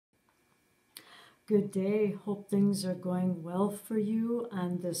Good day. Hope things are going well for you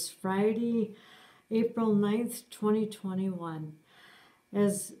on this Friday, April 9th, 2021.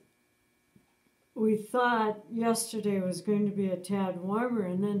 As we thought yesterday was going to be a tad warmer,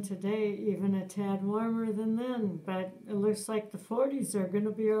 and then today even a tad warmer than then, but it looks like the 40s are going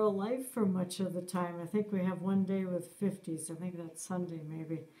to be our life for much of the time. I think we have one day with 50s. I think that's Sunday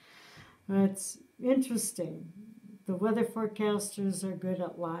maybe. It's interesting. The weather forecasters are good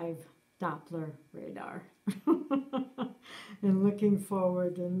at live Doppler radar. And looking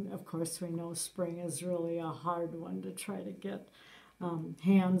forward, and of course we know spring is really a hard one to try to get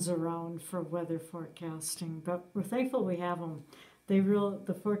hands around for weather forecasting, but we're thankful we have them. The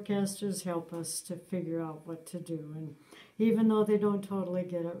forecasters help us to figure out what to do, and even though they don't totally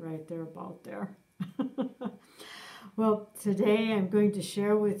get it right, they're about there. Well, today I'm going to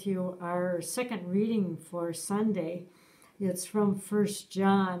share with you our second reading for Sunday. It's from 1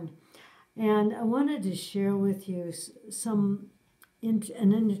 John. And I wanted to share with you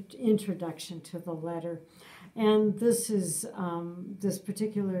an introduction to the letter. And this is this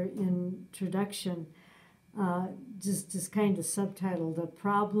particular introduction just is kind of subtitled, A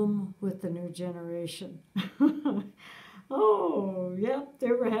Problem with the New Generation. Oh, yep,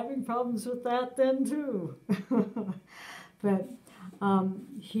 they were having problems with that then too. But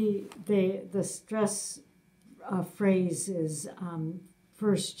the stress phrase is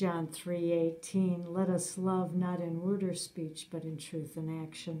 1 John 3:18, let us love not in word or speech, but in truth and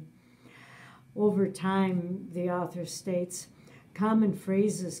action. Over time, the author states, common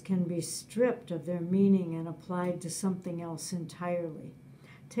phrases can be stripped of their meaning and applied to something else entirely.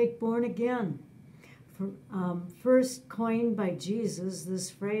 Take born again. First coined by Jesus, this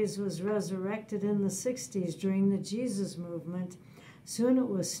phrase was resurrected in the 60s during the Jesus movement. Soon it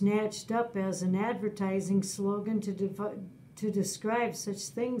was snatched up as an advertising slogan to describe such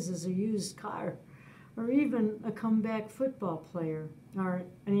things as a used car, or even a comeback football player, or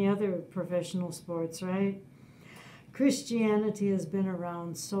any other professional sports, right? Christianity has been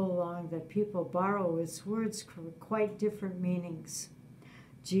around so long that people borrow its words for quite different meanings.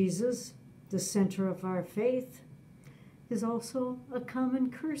 Jesus, the center of our faith, is also a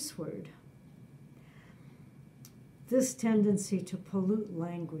common curse word. This tendency to pollute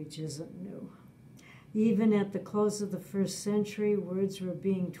language isn't new. Even at the close of the first century, words were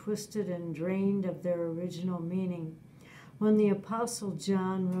being twisted and drained of their original meaning. When the Apostle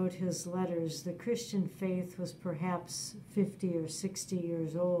John wrote his letters, the Christian faith was perhaps 50 or 60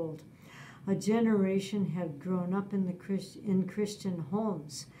 years old. A generation had grown up in Christian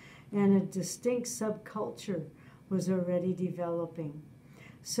homes, and a distinct subculture was already developing.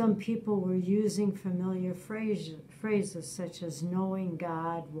 Some people were using familiar phrases such as knowing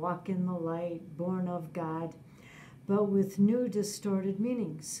God, walk in the light, born of God, but with new distorted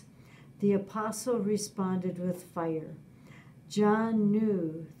meanings. The apostle responded with fire. John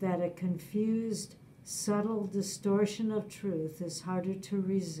knew that a confused, subtle distortion of truth is harder to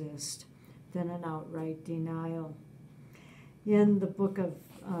resist than an outright denial. In the book of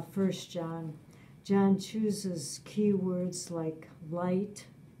 1 John, John chooses key words like light,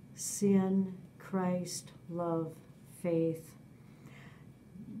 sin, Christ, love, faith,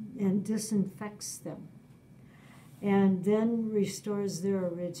 and disinfects them, and then restores their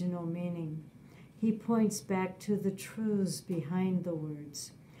original meaning. He points back to the truths behind the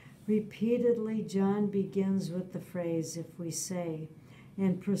words. Repeatedly, John begins with the phrase, if we say,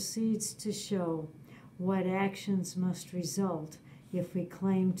 and proceeds to show what actions must result if we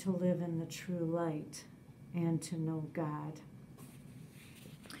claim to live in the true light and to know God.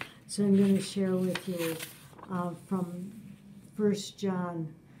 So I'm going to share with you from 1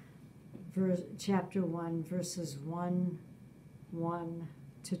 John chapter 1, verses 1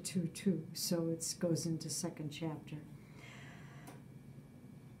 to 2. So it goes into second chapter.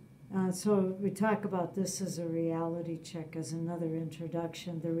 So we talk about this as a reality check, as another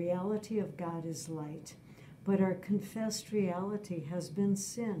introduction. The reality of God is light, but our confessed reality has been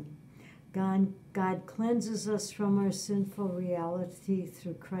sin. God cleanses us from our sinful reality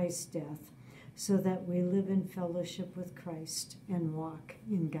through Christ's death, so that we live in fellowship with Christ and walk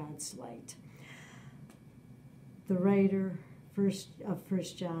in God's light. The writer of 1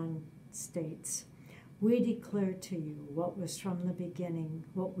 John states, we declare to you what was from the beginning,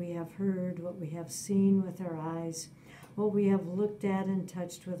 what we have heard, what we have seen with our eyes, what we have looked at and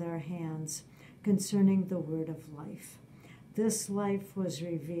touched with our hands, concerning the word of life. This life was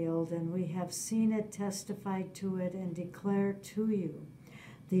revealed, and we have seen it, testified to it, and declare to you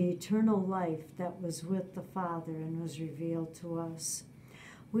the eternal life that was with the Father and was revealed to us.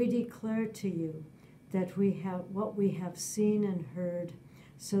 We declare to you that what we have seen and heard,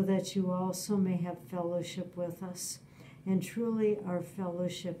 so that you also may have fellowship with us. And truly our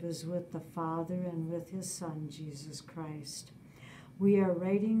fellowship is with the Father and with his Son, Jesus Christ. We are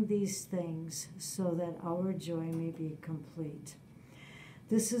writing these things so that our joy may be complete.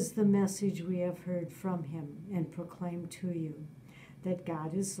 This is the message we have heard from him and proclaimed to you, that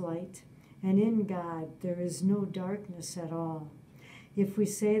God is light, and in God there is no darkness at all. If we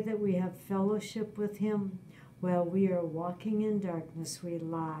say that we have fellowship with him while we are walking in darkness, we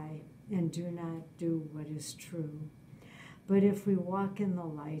lie and do not do what is true. But if we walk in the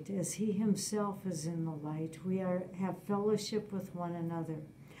light, as he himself is in the light, we have fellowship with one another.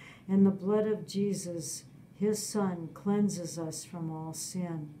 And the blood of Jesus, his Son, cleanses us from all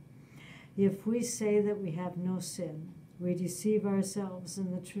sin. If we say that we have no sin, we deceive ourselves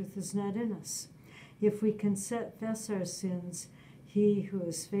and the truth is not in us. If we confess our sins, he who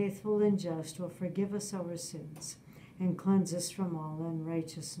is faithful and just will forgive us our sins and cleanse us from all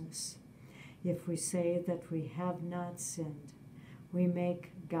unrighteousness. If we say that we have not sinned, we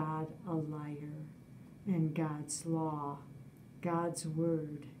make God a liar, and God's law, God's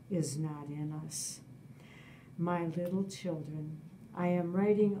word, is not in us. My little children, I am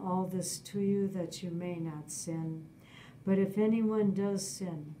writing all this to you that you may not sin. But if anyone does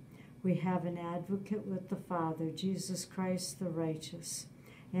sin, we have an advocate with the Father, Jesus Christ the righteous,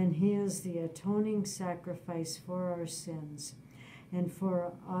 and he is the atoning sacrifice for our sins, and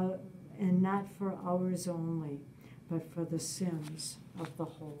not for ours only, but for the sins of the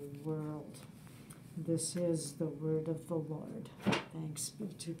whole world. This is the word of the Lord. Thanks be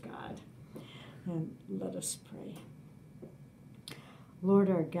to God. And let us pray.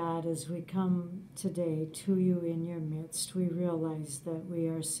 Lord our God, as we come today to you in your midst, we realize that we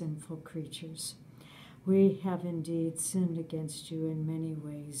are sinful creatures. We have indeed sinned against you in many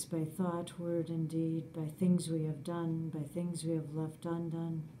ways, by thought, word, and deed, by things we have done, by things we have left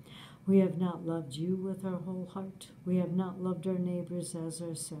undone. We have not loved you with our whole heart. We have not loved our neighbors as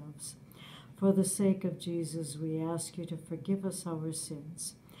ourselves. For the sake of Jesus, we ask you to forgive us our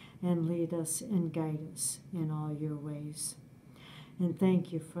sins and lead us and guide us in all your ways. And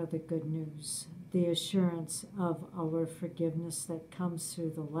thank you for the good news, the assurance of our forgiveness that comes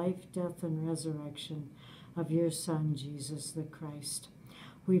through the life, death, and resurrection of your Son, Jesus the Christ.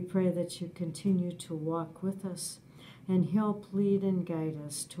 We pray that you continue to walk with us and help lead and guide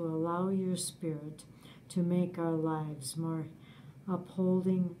us to allow your Spirit to make our lives more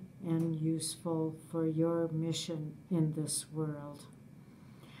upholding and useful for your mission in this world.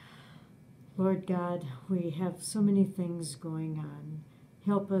 Lord God, we have so many things going on.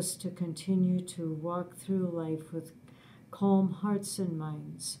 Help us to continue to walk through life with calm hearts and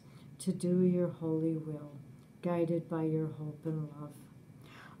minds, to do your holy will, guided by your hope and love.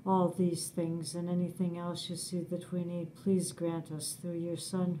 All these things and anything else you see that we need, please grant us through your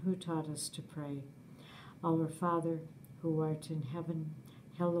Son who taught us to pray. Our Father, who art in heaven,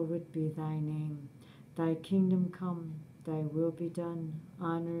 hallowed be thy name. Thy kingdom come, thy will be done,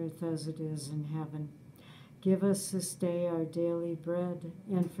 on earth as it is in heaven. Give us this day our daily bread,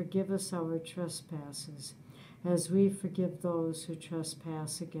 and forgive us our trespasses, as we forgive those who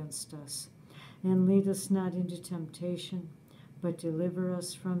trespass against us. And lead us not into temptation, but deliver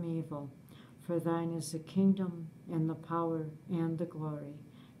us from evil. For thine is the kingdom, and the power, and the glory,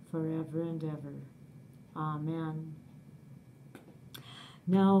 forever and ever. Amen.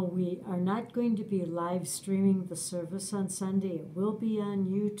 Now, we are not going to be live streaming the service on Sunday. It will be on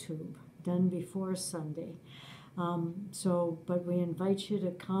YouTube, done before Sunday. But we invite you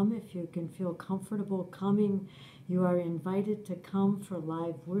to come if you can feel comfortable coming. You are invited to come for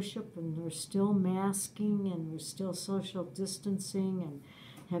live worship, and we're still masking, and we're still social distancing, and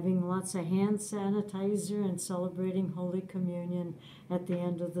having lots of hand sanitizer, and celebrating Holy Communion at the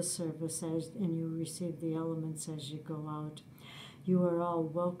end of the service, and you receive the elements as you go out. You are all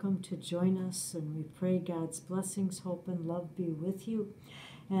welcome to join us, and we pray God's blessings, hope, and love be with you.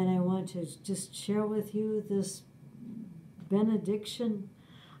 And I want to just share with you this benediction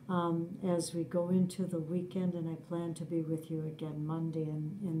as we go into the weekend, and I plan to be with you again Monday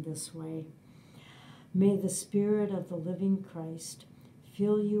in this way. May the Spirit of the living Christ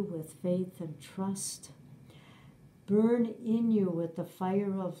fill you with faith and trust, burn in you with the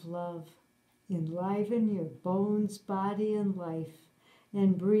fire of love, enliven your bones, body, and life,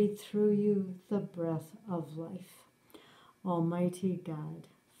 and breathe through you the breath of life. Almighty God,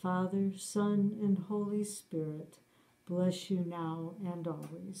 Father, Son, and Holy Spirit, bless you now and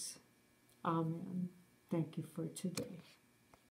always. Amen. Thank you for today.